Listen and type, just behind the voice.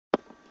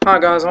Hi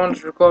guys, I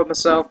wanted to record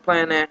myself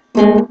playing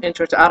the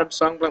intro to Adam's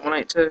song,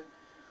 Blink-182.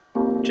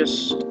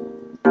 Just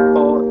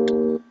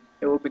thought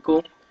it would be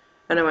cool.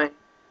 Anyway,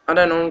 I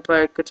don't normally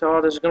play guitar.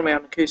 There's going to be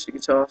an acoustic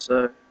guitar,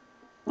 so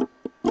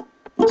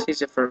it's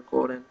easier for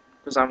recording,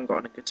 because I haven't got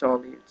any guitar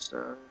lead, so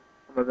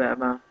I'm a bit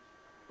of an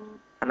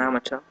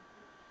amateur.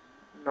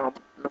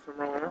 Nothing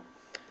wrong with that.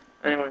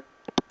 Anyway,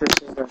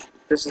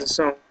 this is the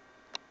song.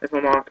 If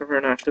my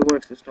microphone actually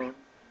works this time.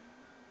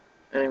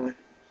 Anyway,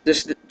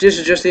 this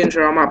is just the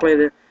intro. I might play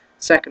the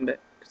second bit,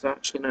 because I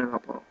actually know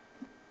that part.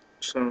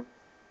 So,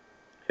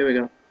 here we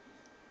go.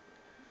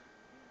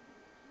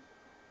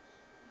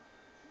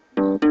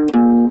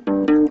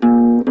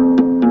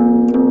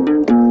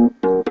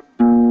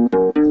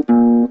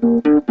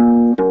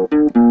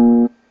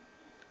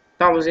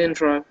 That was the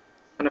intro,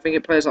 and I think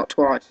it plays like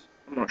twice.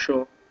 I'm not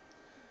sure.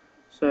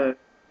 So, it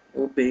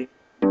will be.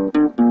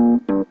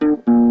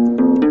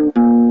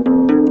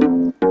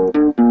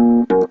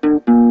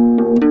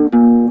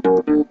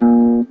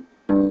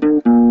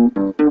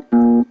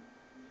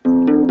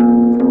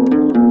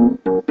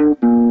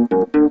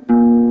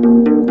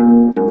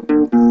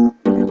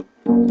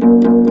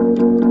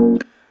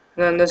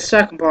 And then the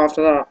second part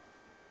after that,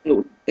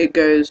 it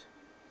goes.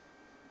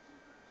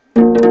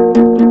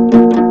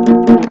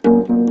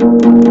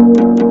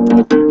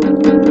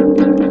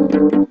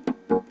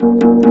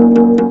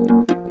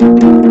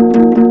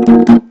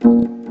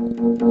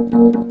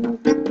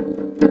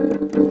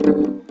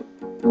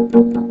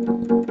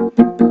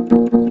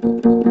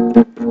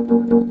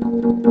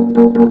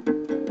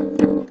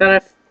 Then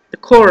if the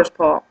chorus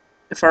part,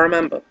 if I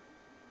remember,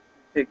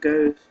 it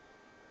goes.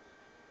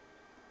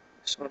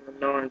 It's on the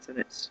 9th and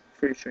it's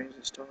 3 strings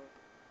this time.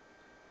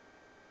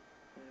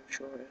 I'm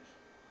sure it is.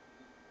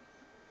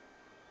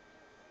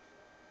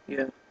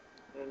 Yeah,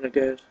 and it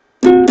goes.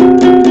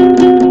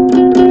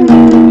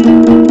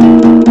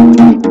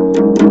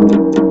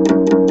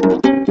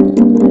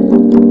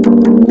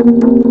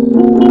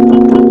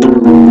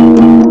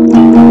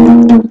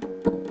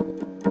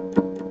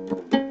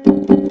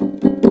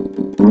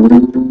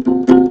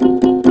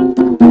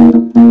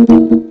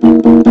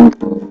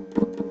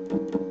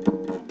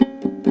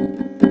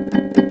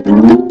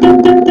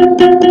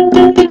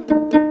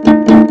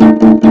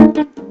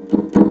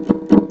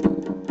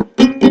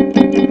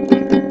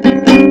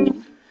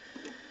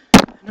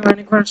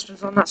 Any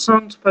questions on that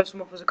song, to post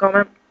them up as a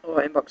comment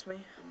or inbox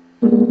me.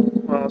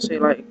 Well, I'll see you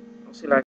later.